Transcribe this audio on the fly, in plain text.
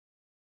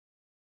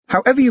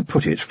However you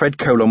put it, Fred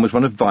Colon was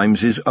one of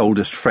Vimes's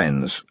oldest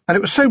friends, and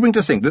it was sobering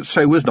to think that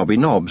so was Nobby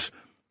Nobbs.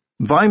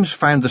 Vimes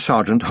found the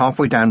sergeant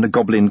halfway down the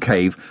goblin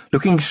cave,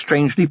 looking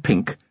strangely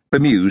pink,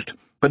 bemused,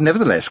 but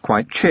nevertheless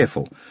quite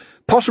cheerful,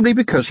 possibly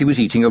because he was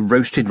eating a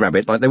roasted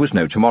rabbit like there was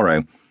no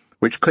tomorrow,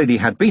 which clearly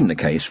had been the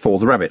case for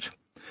the rabbit.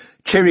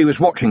 Cherry was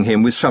watching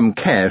him with some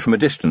care from a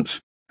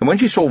distance, and when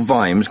she saw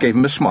Vimes gave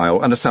him a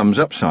smile and a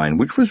thumbs-up sign,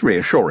 which was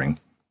reassuring.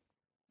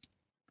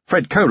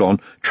 Fred Colon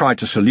tried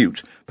to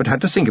salute, but had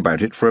to think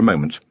about it for a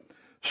moment.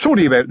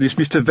 "Sorry about this,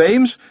 Mr.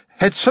 Vimes.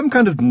 Had some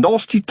kind of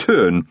nasty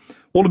turn.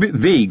 All a bit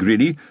vague,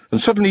 really,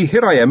 and suddenly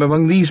here I am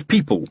among these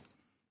people."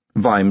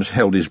 Vimes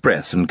held his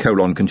breath, and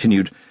Colon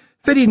continued,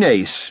 "Very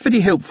nice,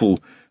 very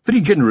helpful, very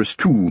generous,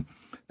 too.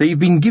 They've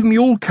been giving me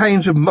all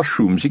kinds of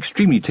mushrooms,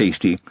 extremely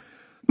tasty.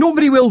 Not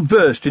very well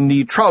versed in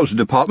the trouser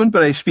department,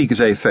 but I speak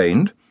as I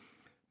find.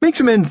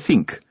 Makes a man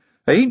think.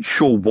 I ain't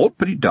sure what,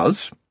 but it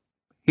does."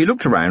 He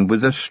looked around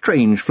with a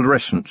strange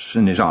fluorescence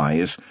in his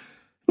eyes.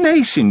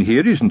 "Nice in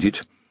here, isn't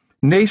it?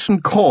 Nice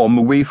and calm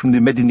away from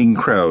the maddening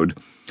crowd.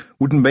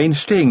 Wouldn't mind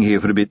staying here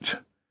for a bit.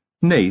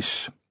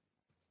 Nice."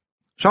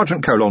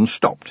 Sergeant Colon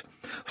stopped,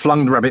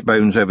 flung the rabbit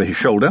bones over his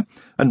shoulder,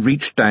 and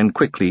reached down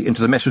quickly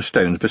into the mess of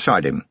stones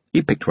beside him.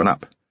 He picked one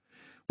up.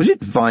 Was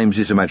it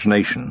Vimes's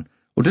imagination,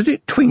 or did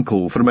it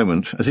twinkle for a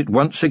moment as it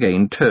once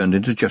again turned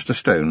into just a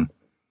stone?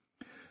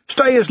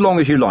 "Stay as long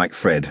as you like,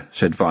 Fred,"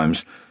 said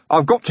Vimes.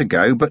 "I've got to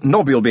go, but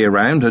Nobby'll be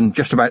around, and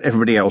just about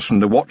everybody else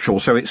from the watch,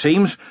 or so it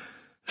seems.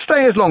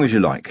 Stay as long as you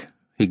like."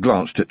 He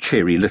glanced at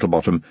cheery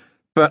Littlebottom,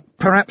 "but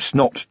perhaps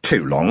not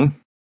too long."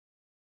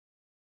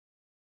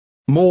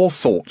 More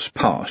thoughts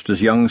passed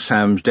as young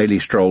Sam's daily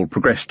stroll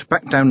progressed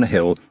back down the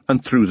hill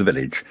and through the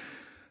village,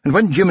 and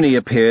when Jiminy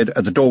appeared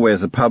at the doorway of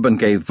the pub and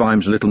gave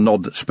Vimes a little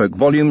nod that spoke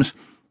volumes,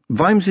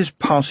 Vimes's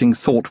passing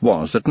thought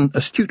was that an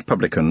astute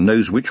publican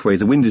knows which way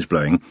the wind is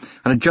blowing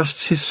and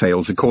adjusts his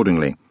sails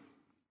accordingly.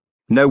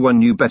 No one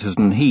knew better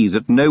than he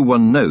that no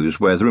one knows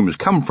where the rumours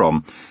come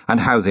from and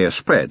how they are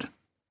spread,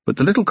 but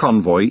the little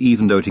convoy,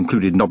 even though it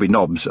included Nobby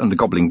Nobbs and the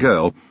Goblin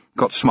Girl,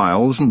 got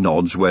smiles and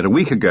nods where a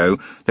week ago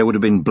there would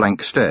have been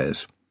blank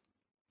stares.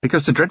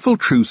 Because the dreadful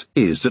truth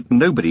is that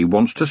nobody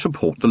wants to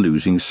support the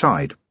losing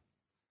side.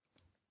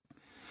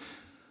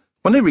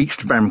 When they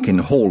reached Vamkin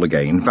Hall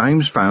again,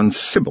 Vimes found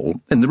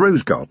Sybil in the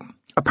rose garden,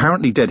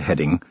 apparently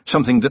deadheading,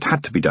 something that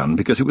had to be done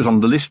because it was on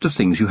the list of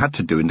things you had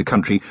to do in the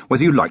country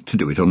whether you liked to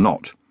do it or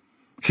not.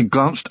 She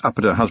glanced up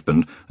at her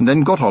husband and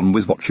then got on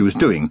with what she was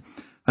doing,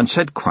 and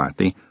said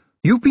quietly,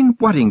 "You've been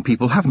worrying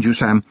people, haven't you,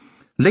 Sam?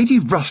 Lady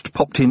Rust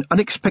popped in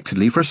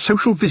unexpectedly for a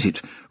social visit,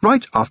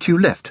 right after you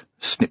left."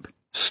 Snip,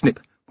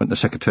 snip, went the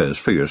secateurs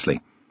furiously.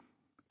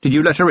 "Did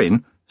you let her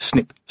in?"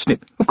 Snip,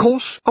 snip. Of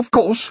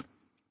course."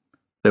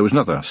 There was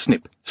another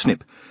snip,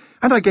 snip.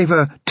 "And I gave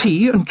her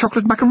tea and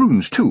chocolate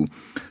macaroons, too.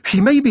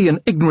 She may be an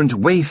ignorant,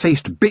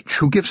 whey-faced bitch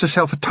who gives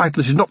herself a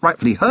title that is not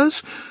rightfully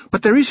hers,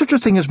 but there is such a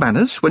thing as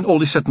manners when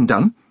all is said and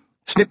done."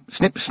 Snip,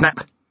 snip,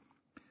 snap.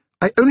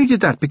 "I only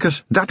did that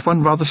because that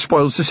one rather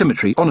spoils the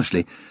symmetry,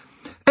 honestly.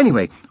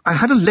 Anyway, I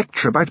had a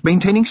lecture about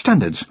maintaining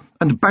standards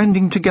and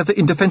banding together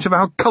in defence of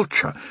our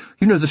culture.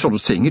 You know the sort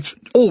of thing. It's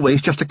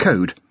always just a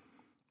code."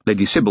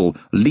 Lady Sybil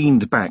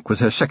leaned back with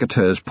her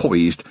secateurs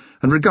poised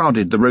and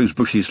regarded the rose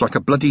bushes like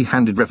a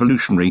bloody-handed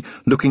revolutionary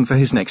looking for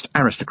his next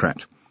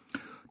aristocrat.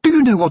 "Do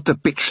you know what the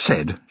bitch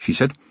said?" she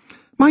said.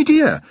 "My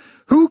dear,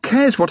 who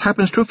cares what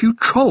happens to a few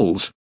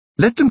trolls?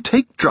 Let them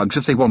take drugs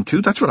if they want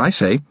to, that's what I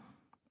say."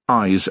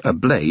 Eyes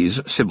ablaze,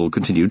 Sybil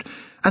continued,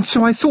 "And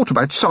so I thought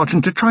about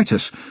Sergeant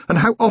Detritus and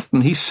how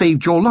often he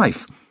saved your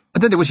life.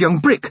 And then there was young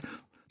Brick,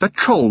 that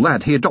troll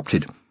lad he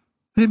adopted.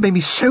 And it made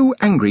me so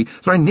angry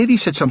that I nearly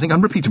said something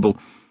unrepeatable.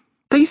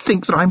 They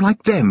think that I'm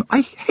like them.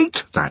 I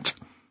hate that.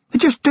 They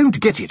just don't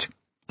get it.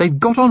 They've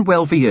got on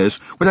well for years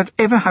without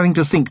ever having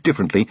to think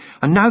differently,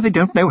 and now they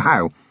don't know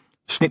how."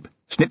 Snip,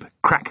 snip,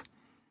 crack.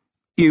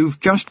 "You've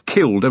just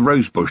killed a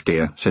rosebush,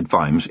 dear," said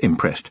Vimes,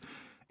 impressed.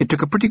 It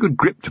took a pretty good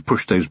grip to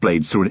push those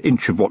blades through an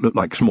inch of what looked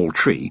like small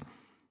tree.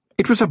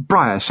 "It was a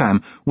briar,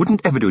 Sam.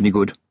 Wouldn't ever do any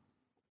good."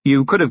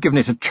 "You could have given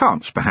it a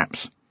chance,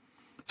 perhaps."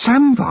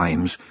 "Sam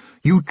Vimes,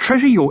 you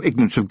treasure your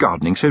ignorance of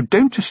gardening, so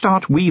don't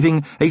start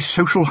weaving a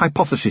social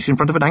hypothesis in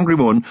front of an angry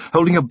woman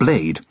holding a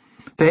blade.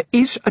 There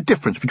is a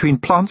difference between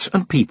plants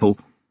and people."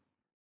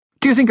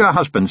 "Do you think her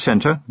husband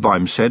sent her?"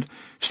 Vimes said,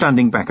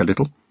 standing back a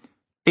little.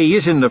 "He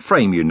is in the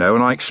frame, you know,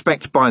 and I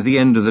expect by the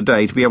end of the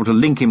day to be able to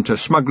link him to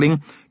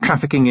smuggling,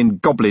 trafficking in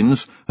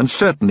goblins, and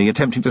certainly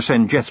attempting to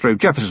send Jethro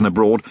Jefferson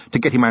abroad to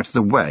get him out of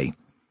the way.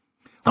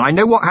 And I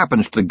know what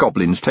happens to the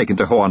goblins taken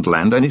to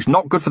Hoandland, and it's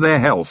not good for their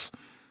health.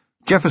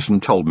 Jefferson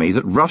told me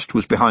that Rust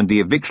was behind the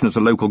eviction of the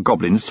local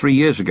goblins 3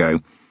 years ago.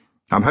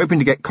 I'm hoping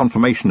to get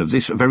confirmation of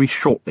this very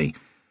shortly.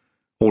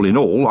 All in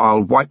all,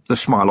 I'll wipe the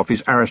smile off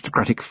his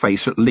aristocratic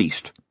face at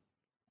least."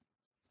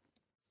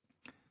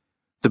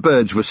 The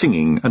birds were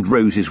singing, and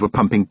roses were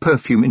pumping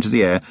perfume into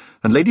the air,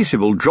 and Lady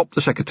Sybil dropped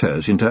the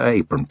secateurs into her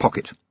apron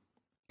pocket.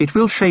 "It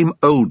will shame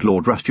old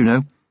Lord Rust, you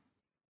know."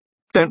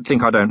 "Don't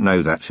think I don't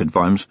know that," said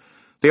Vimes.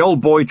 "The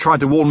old boy tried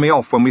to warn me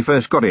off when we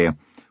first got here.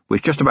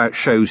 which just about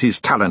shows his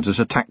talent as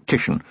a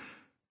tactician.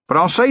 But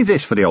I'll say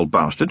this for the old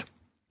bastard.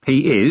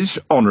 He is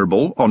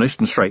honourable, honest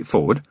and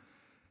straightforward.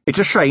 It's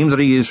a shame that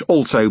he is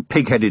also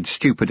pig-headed,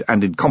 stupid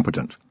and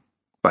incompetent.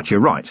 But you're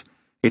right.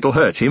 It'll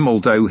hurt him,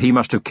 although he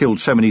must have killed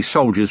so many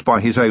soldiers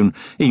by his own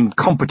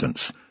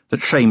incompetence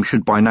that shame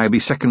should by now be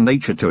second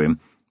nature to him.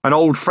 An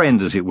old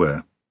friend, as it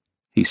were.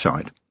 He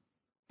sighed.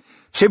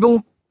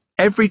 Sybil,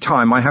 every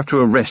time I have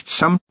to arrest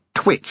some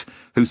twit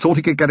who thought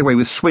he could get away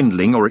with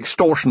swindling or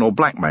extortion or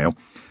blackmail,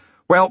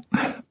 well,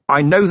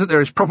 I know that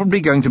there is probably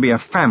going to be a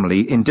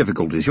family in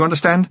difficulties, you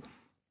understand?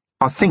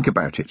 I think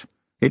about it.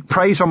 It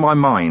preys on my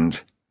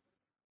mind.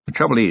 The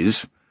trouble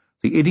is,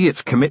 the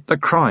idiots commit the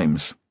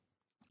crimes.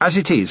 As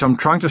it is, I'm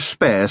trying to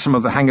spare some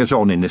of the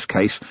hangers-on in this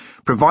case,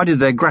 provided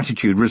their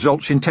gratitude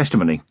results in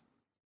testimony.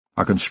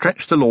 I can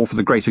stretch the law for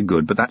the greater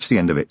good, but that's the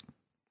end of it.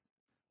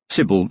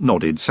 Sybil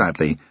nodded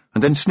sadly,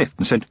 and then sniffed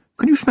and said,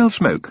 "Can you smell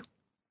smoke?"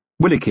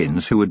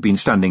 Willikins, who had been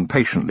standing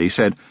patiently,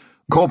 said,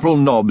 "Corporal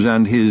Nobbs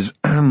and his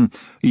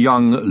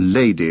young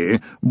lady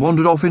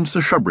wandered off into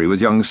the shrubbery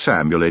with young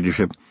Sam, your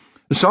ladyship.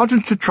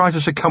 Sergeant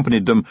Detritus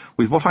accompanied them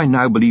with what I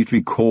now believe to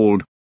be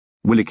called,"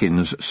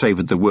 Willikins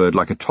savoured the word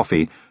like a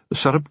toffee,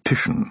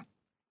 "surreptition."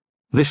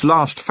 This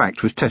last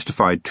fact was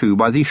testified to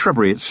by the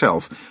shrubbery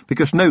itself,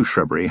 because no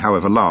shrubbery,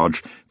 however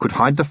large, could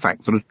hide the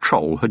fact that a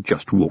troll had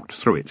just walked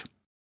through it.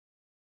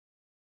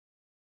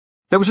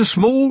 There was a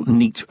small,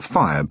 neat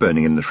fire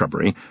burning in the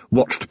shrubbery,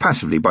 watched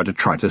passively by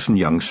Detritus and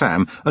young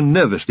Sam, and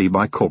nervously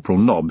by Corporal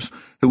Nobbs,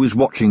 who was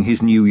watching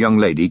his new young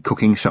lady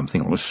cooking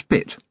something on a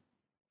spit.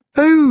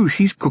 "Oh,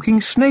 she's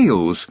cooking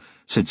snails,"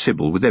 said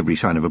Sybil with every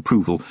sign of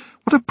approval.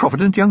 "What a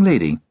provident young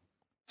lady."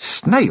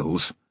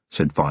 "Snails?"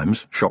 said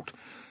Vimes, shocked.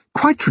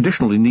 "Quite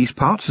traditional in these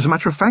parts, as a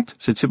matter of fact,"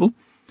 said Sybil.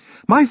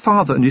 "My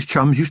father and his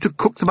chums used to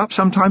cook them up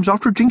sometimes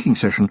after a drinking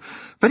session.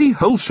 Very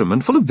wholesome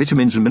and full of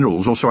vitamins and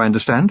minerals, or so I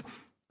understand.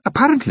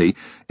 Apparently,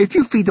 if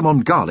you feed them on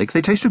garlic,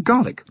 they taste of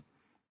garlic."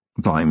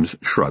 Vimes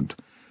shrugged.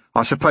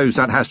 "I suppose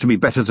that has to be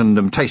better than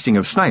them tasting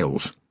of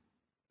snails."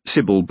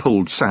 Sybil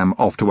pulled Sam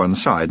off to one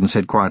side and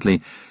said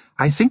quietly,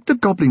 "I think the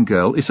goblin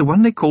girl is the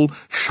one they call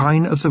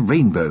Shine of the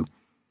Rainbow.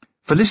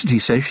 Felicity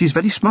says she's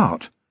very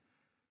smart."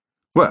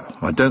 "Well,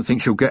 I don't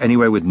think she'll get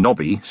anywhere with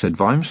Nobby," said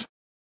Vimes.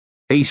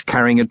 "He's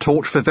carrying a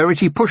torch for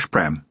Verity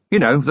Pushpram, you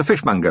know, the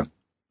fishmonger."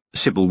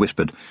 Sybil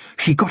whispered,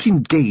 "She got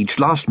engaged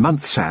last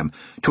month, Sam,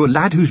 to a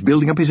lad who's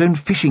building up his own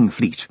fishing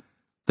fleet."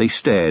 They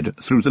stared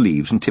through the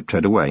leaves and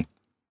tiptoed away.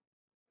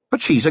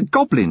 "But she's a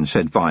goblin,"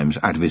 said Vimes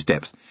out of his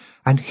depth.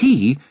 "And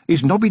he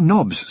is Nobby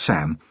Nobbs,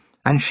 Sam,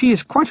 and she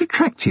is quite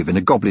attractive in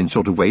a goblin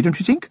sort of way, don't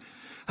you think?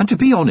 And to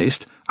be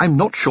honest, I'm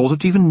not sure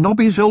that even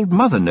Nobby's old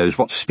mother knows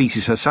what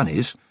species her son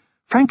is.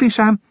 Frankly,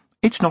 Sam,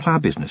 it's not our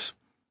business."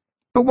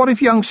 "But what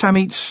if young Sam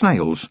eats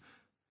snails?"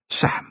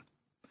 "Sam,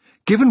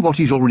 given what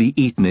he's already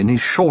eaten in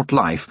his short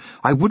life,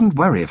 I wouldn't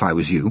worry if I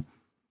was you.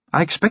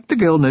 I expect the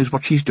girl knows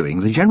what she's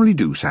doing. They generally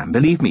do, Sam,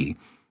 believe me.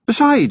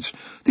 Besides,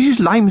 this is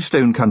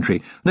limestone country,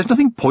 and there's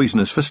nothing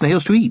poisonous for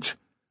snails to eat.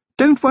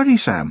 Don't worry,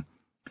 Sam."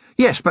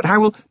 "Yes, but how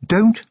will—"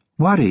 "Don't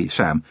worry,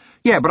 Sam."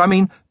 "Yeah, but I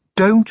mean,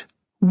 don't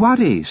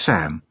worry,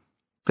 Sam.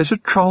 There's a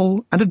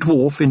troll and a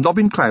dwarf in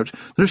Lobbin Clout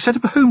that have set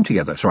up a home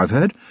together, so I've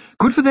heard.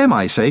 Good for them,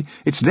 I say.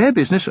 It's their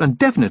business, and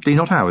definitely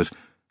not ours."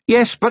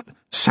 "Yes, but,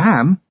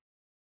 Sam—"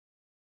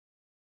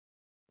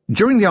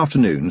 During the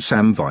afternoon,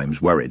 Sam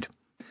Vimes worried.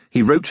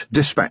 He wrote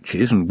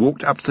dispatches and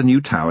walked up to the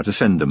new tower to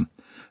send them.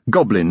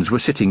 Goblins were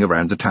sitting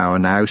around the tower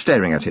now,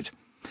 staring at it.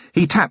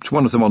 He tapped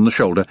one of them on the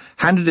shoulder,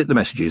 handed it the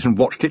messages, and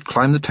watched it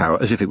climb the tower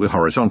as if it were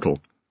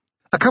horizontal.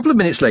 A couple of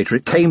minutes later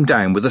it came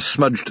down with a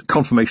smudged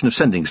confirmation of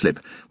sending slip,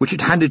 which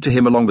it handed to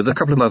him along with a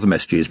couple of other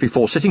messages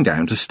before sitting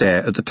down to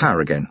stare at the tower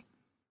again.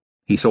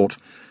 He thought,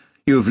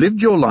 "You have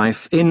lived your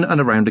life in and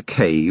around a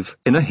cave,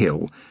 in a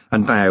hill,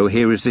 and now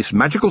here is this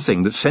magical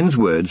thing that sends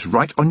words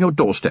right on your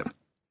doorstep.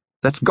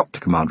 That's got to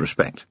command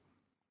respect."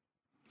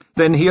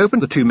 Then he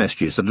opened the two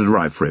messages that had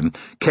arrived for him,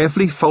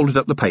 carefully folded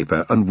up the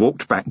paper, and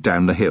walked back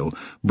down the hill,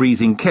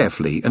 breathing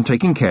carefully and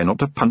taking care not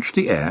to punch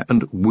the air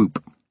and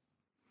whoop.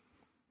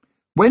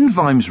 When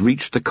Vimes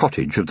reached the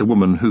cottage of the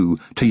woman who,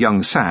 to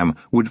young Sam,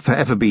 would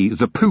forever be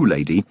the Pooh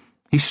Lady,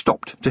 he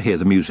stopped to hear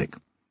the music.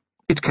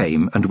 It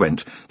came and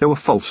went. There were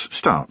false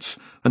starts,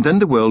 and then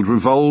the world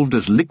revolved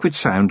as liquid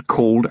sound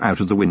called out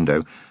of the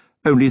window.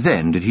 Only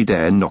then did he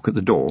dare knock at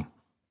the door.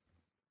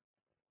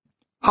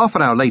 Half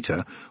an hour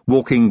later,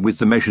 walking with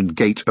the measured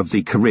gait of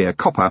the career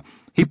copper,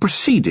 he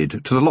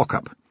proceeded to the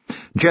lock-up.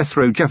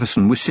 Jethro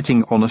Jefferson was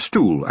sitting on a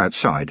stool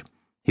outside.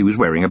 He was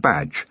wearing a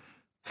badge.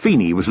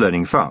 Feeney was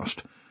learning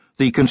fast.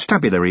 The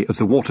constabulary of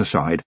the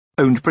waterside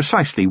owned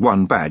precisely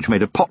one badge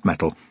made of pot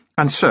metal,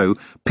 and so,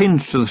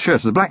 pinned to the shirt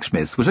of the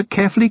blacksmith, was a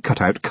carefully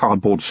cut-out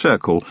cardboard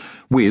circle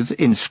with,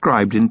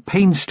 inscribed in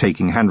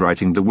painstaking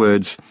handwriting, the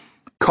words,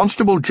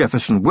 "Constable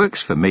Jefferson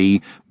works for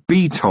me,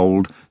 be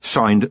told,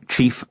 signed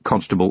Chief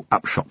Constable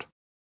Upshot."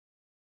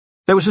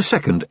 There was a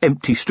second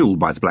empty stool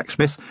by the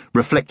blacksmith,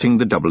 reflecting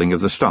the doubling of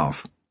the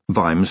staff.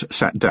 Vimes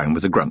sat down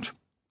with a grunt.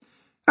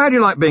 "How do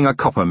you like being a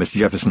copper, Mr.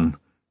 Jefferson?"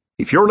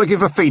 If you're looking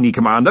for Feeney,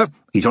 Commander,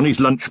 he's on his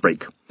lunch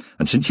break.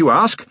 And since you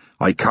ask,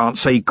 I can't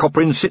say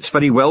copperin sits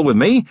very well with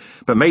me,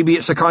 but maybe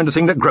it's the kind of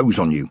thing that grows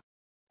on you.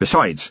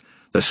 Besides,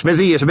 the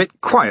smithy is a bit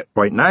quiet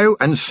right now,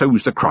 and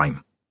so's the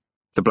crime."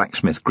 The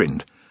blacksmith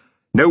grinned.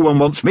 "No one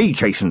wants me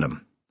chasing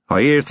them. I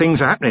hear things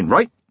are happening,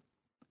 right?"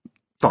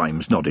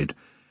 Vimes nodded.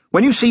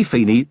 "When you see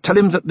Feeney, tell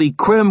him that the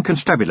Quirm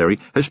Constabulary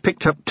has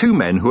picked up 2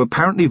 men who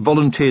apparently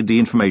volunteered the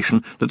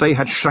information that they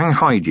had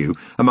shanghaied you,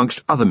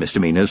 amongst other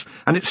misdemeanours,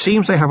 and it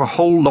seems they have a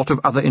whole lot of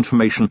other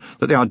information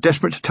that they are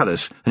desperate to tell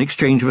us in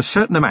exchange of a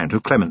certain amount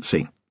of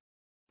clemency."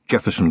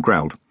 Jefferson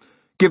growled.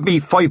 "Give me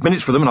 5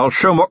 minutes for them and I'll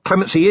show 'em what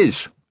clemency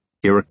is."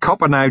 "You're a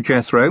copper now,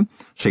 Jethro,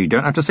 so you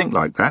don't have to think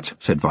like that,"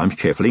 said Vimes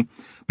cheerfully.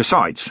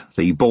 "Besides,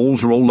 the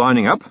balls are all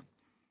lining up."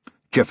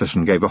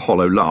 Jefferson gave a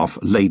hollow laugh,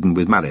 laden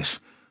with malice.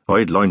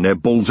 "I'd line their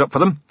balls up for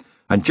them,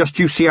 and just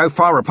you see how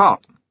far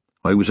apart.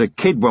 I was a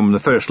kid when the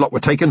first lot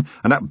were taken,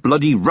 and that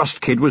bloody Rust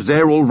kid was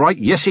there all right,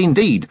 yes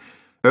indeed,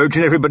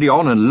 urging everybody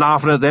on and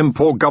laughing at them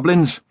poor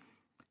goblins.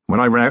 When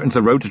I ran out into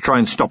the road to try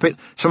and stop it,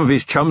 some of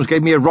his chums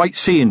gave me a right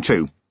seeing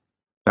to.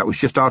 That was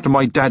just after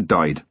my dad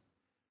died.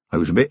 I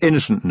was a bit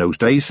innocent in those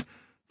days,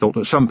 thought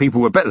that some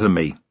people were better than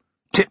me,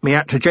 tipped me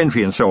out to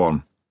gentry and so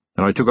on,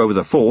 and I took over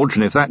the forge,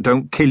 and if that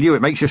don't kill you,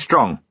 it makes you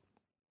strong."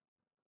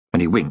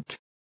 And he winked,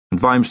 and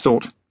Vimes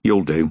thought,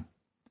 "You'll do.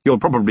 You'll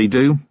probably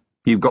do.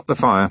 You've got the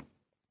fire."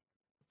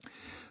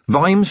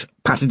 Vimes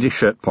patted his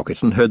shirt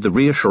pocket and heard the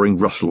reassuring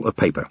rustle of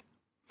paper.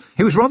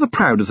 He was rather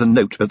proud of the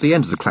note at the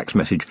end of the Clack's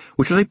message,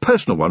 which was a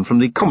personal one from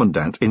the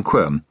Commandant in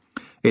Quirm.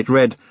 It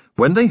read,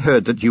 "When they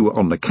heard that you were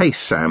on the case,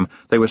 Sam,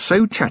 they were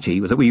so chatty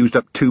that we used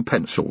up 2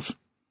 pencils."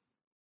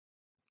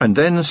 And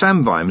then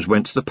Sam Vimes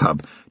went to the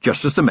pub,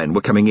 just as the men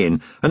were coming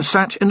in, and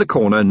sat in the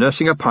corner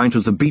nursing a pint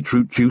of the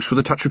beetroot juice with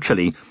a touch of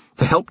chilli,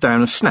 to help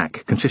down a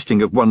snack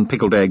consisting of 1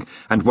 pickled egg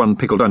and 1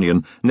 pickled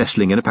onion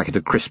nestling in a packet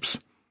of crisps.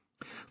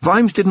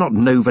 Vimes did not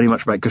know very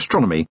much about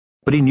gastronomy,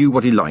 but he knew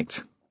what he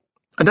liked.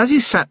 And as he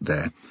sat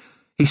there,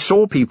 he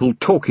saw people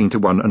talking to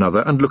one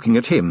another and looking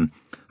at him,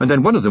 and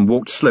then one of them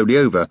walked slowly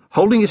over,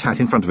 holding his hat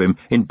in front of him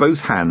in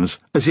both hands,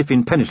 as if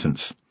in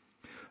penitence.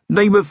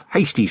 "Name of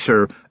Hasty,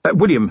 sir.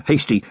 William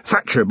Hasty,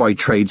 Thatcher by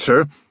trade,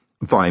 sir."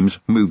 Vimes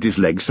moved his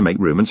legs to make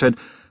room and said,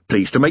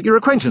 "Pleased to make your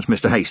acquaintance,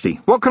 Mr. Hasty.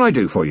 What can I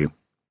do for you?"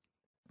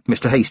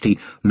 Mr. Hasty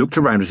looked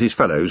around at his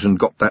fellows and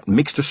got that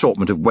mixed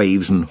assortment of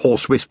waves and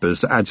hoarse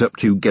whispers that adds up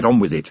to get on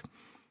with it.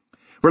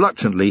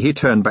 Reluctantly, he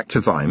turned back to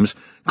Vimes,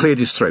 cleared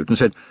his throat, and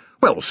said,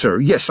 "Well, sir,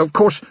 yes, of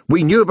course,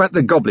 we knew about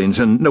the goblins,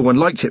 and no one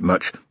liked it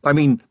much. I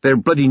mean, they're a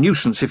bloody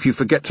nuisance if you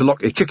forget to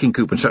lock your chicken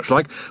coop and such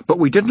like, but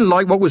we didn't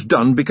like what was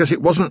done because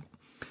it wasn't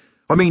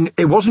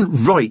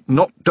right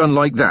not done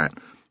like that,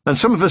 and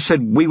some of us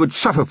said we would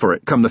suffer for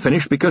it come the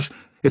finish, because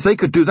if they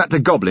could do that to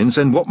goblins,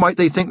 then what might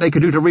they think they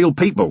could do to real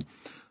people?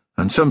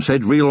 And some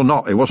said, real or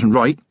not, it wasn't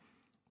right.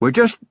 We're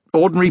just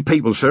ordinary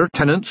people, sir,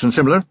 tenants and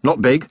similar,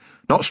 not big,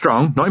 not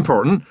strong, not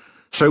important,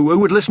 so who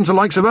would listen to the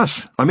likes of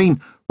us? I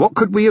mean, what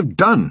could we have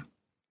done?"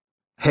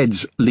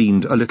 Heads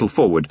leaned a little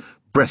forward,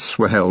 breaths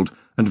were held,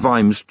 and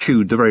Vimes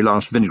chewed the very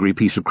last vinegary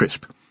piece of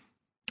crisp.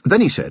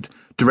 Then he said,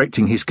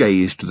 directing his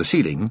gaze to the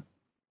ceiling,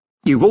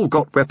 "You've all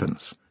got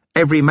weapons.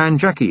 Every man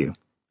jack of you.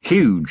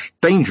 Huge,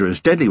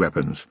 dangerous, deadly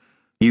weapons.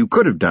 You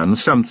could have done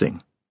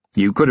something.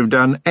 You could have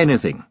done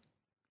anything.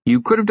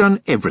 You could have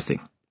done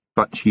everything.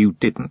 But you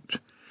didn't.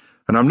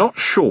 And I'm not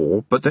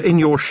sure but that in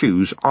your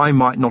shoes I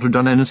might not have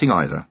done anything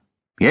either.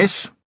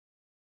 Yes?"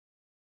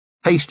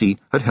 Hasty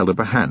had held up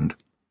a hand.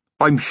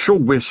 "I'm sure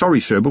we're sorry,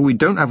 sir, but we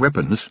don't have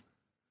weapons."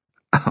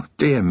 "Oh,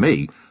 dear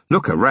me.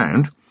 Look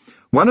around.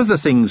 One of the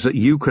things that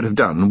you could have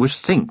done was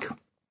think.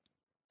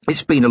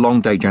 It's been a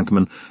long day,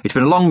 gentlemen. It's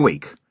been a long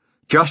week.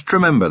 Just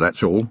remember,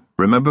 that's all.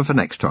 Remember for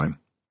next time."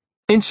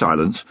 In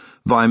silence,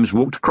 Vimes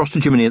walked across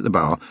the chimney at the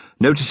bar,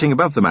 noticing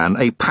above the man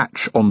a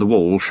patch on the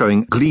wall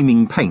showing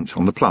gleaming paint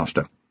on the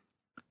plaster.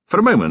 For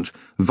a moment,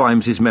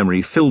 Vimes's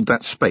memory filled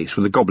that space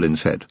with a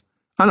goblin's head.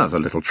 Another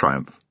little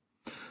triumph.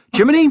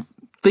 "Jiminy,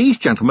 these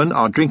gentlemen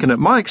are drinking at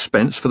my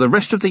expense for the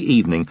rest of the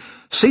evening.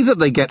 See that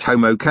they get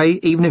home okay,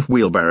 even if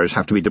wheelbarrows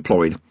have to be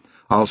deployed.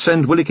 I'll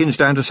send Willikins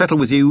down to settle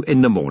with you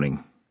in the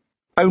morning."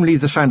 Only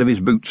the sound of his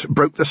boots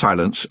broke the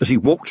silence as he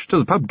walked to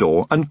the pub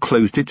door and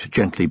closed it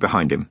gently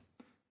behind him.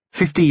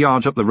 50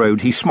 yards up the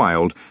road he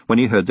smiled when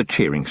he heard the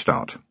cheering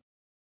start.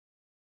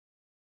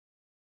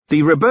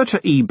 The Roberta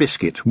E.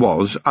 Biscuit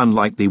was,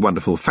 unlike the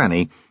wonderful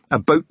Fanny, a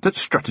boat that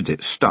strutted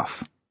its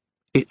stuff.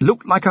 It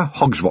looked like a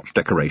Hogswatch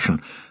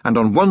decoration, and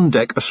on one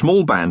deck a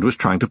small band was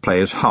trying to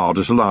play as hard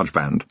as a large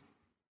band.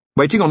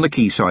 Waiting on the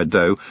quayside,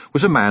 though,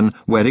 was a man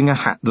wearing a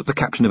hat that the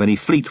captain of any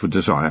fleet would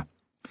desire.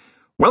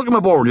 "Welcome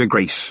aboard, your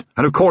grace,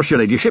 and of course, your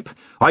ladyship.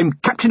 I'm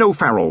Captain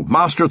O'Farrell,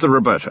 master of the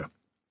Roberta."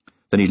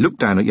 Then he looked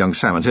down at young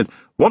Sam and said,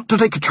 "Want to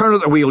take a turn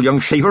at the wheel, young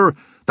shaver?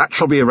 That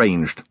shall be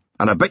arranged,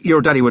 and I bet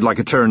your daddy would like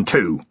a turn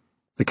too."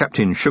 The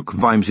captain shook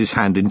Vimes's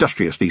hand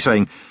industriously,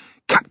 saying,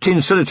 "Captain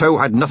Silito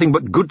had nothing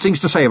but good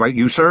things to say about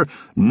you, sir,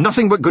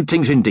 nothing but good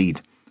things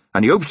indeed,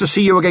 and he hopes to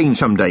see you again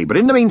some day, but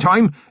in the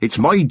meantime, it's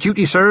my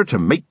duty, sir, to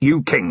make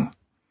you king."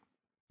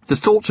 The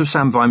thoughts of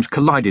Sam Vimes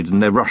collided in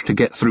their rush to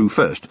get through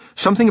first.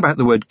 Something about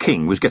the word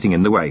king was getting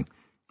in the way.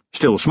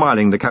 Still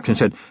smiling, the captain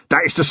said,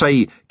 "That is to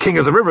say, King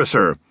of the River,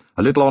 sir.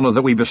 A little honour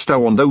that we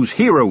bestow on those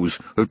heroes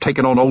who have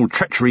taken on old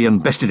treachery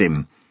and bested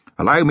him.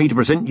 Allow me to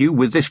present you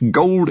with this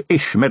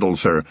gold-ish medal,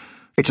 sir.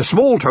 It's a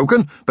small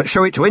token, but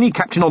show it to any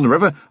captain on the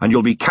river, and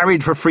you'll be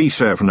carried for free,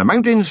 sir, from the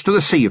mountains to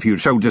the sea if you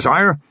so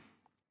desire."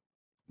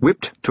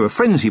 Whipped to a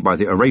frenzy by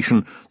the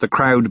oration, the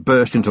crowd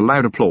burst into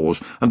loud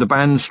applause, and the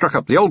band struck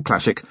up the old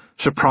classic,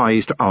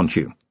 "Surprised, Aren't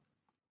You?"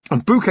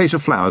 And bouquets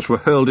of flowers were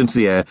hurled into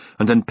the air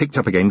and then picked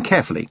up again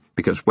carefully,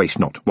 because waste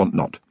not, want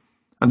not.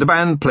 And the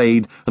band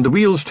played, and the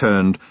wheels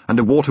turned, and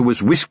the water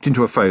was whisked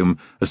into a foam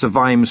as the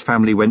Vimes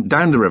family went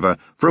down the river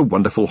for a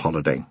wonderful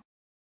holiday.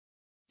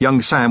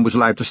 Young Sam was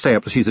allowed to stay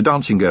up to see the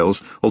dancing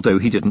girls, although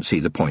he didn't see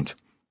the point.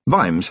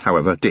 Vimes,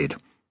 however, did.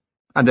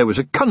 And there was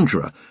a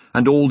conjurer,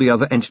 and all the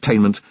other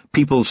entertainment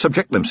people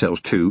subject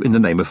themselves to in the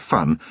name of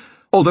fun,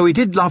 although he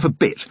did laugh a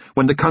bit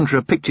when the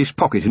conjurer picked his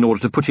pocket in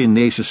order to put in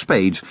the ace of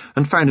spades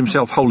and found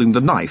himself holding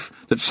the knife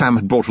that Sam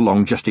had brought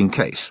along just in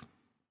case.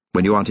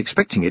 When you aren't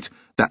expecting it,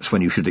 that's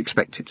when you should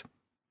expect it.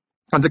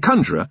 And the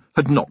conjurer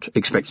had not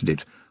expected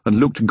it, and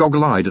looked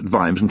goggle-eyed at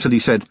Vimes until he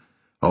said,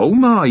 "Oh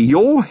my,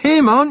 you're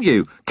him, aren't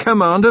you?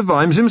 Commander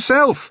Vimes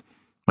himself!"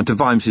 And to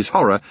Vimes's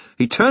horror,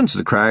 he turned to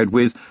the crowd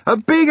with, "A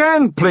big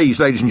hand, please,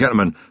 ladies and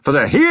gentlemen, for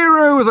the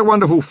hero of the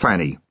wonderful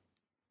Fanny."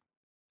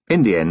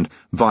 In the end,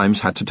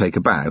 Vimes had to take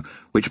a bow,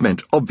 which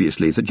meant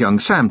obviously that young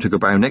Sam took a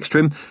bow next to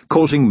him,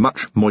 causing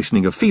much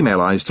moistening of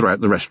female eyes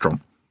throughout the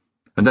restaurant.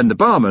 And then the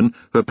barman,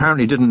 who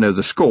apparently didn't know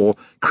the score,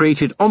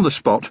 created on the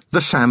spot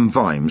the Sam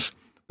Vimes,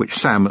 which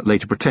Sam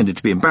later pretended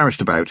to be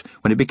embarrassed about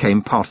when it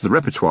became part of the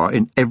repertoire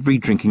in every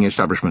drinking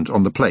establishment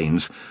on the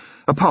plains,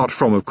 apart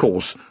from, of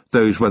course,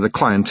 those where the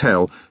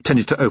clientele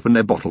tended to open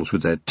their bottles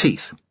with their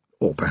teeth,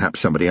 or perhaps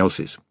somebody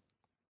else's.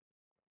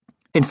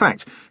 In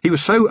fact, he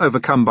was so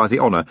overcome by the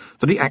honour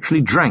that he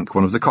actually drank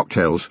one of the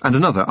cocktails, and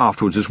another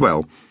afterwards as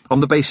well, on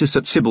the basis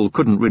that Sybil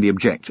couldn't really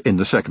object in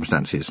the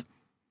circumstances.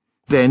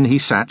 Then he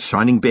sat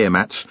signing beer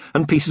mats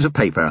and pieces of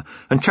paper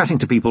and chatting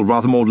to people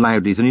rather more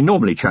loudly than he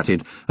normally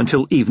chatted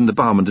until even the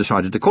barman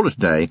decided to call it a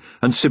day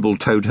and Sybil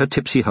towed her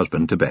tipsy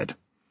husband to bed.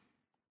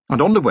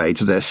 And on the way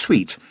to their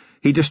suite,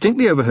 he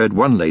distinctly overheard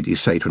one lady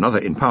say to another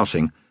in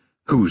passing,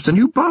 "Who's the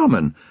new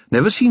barman?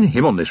 Never seen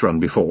him on this run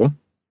before."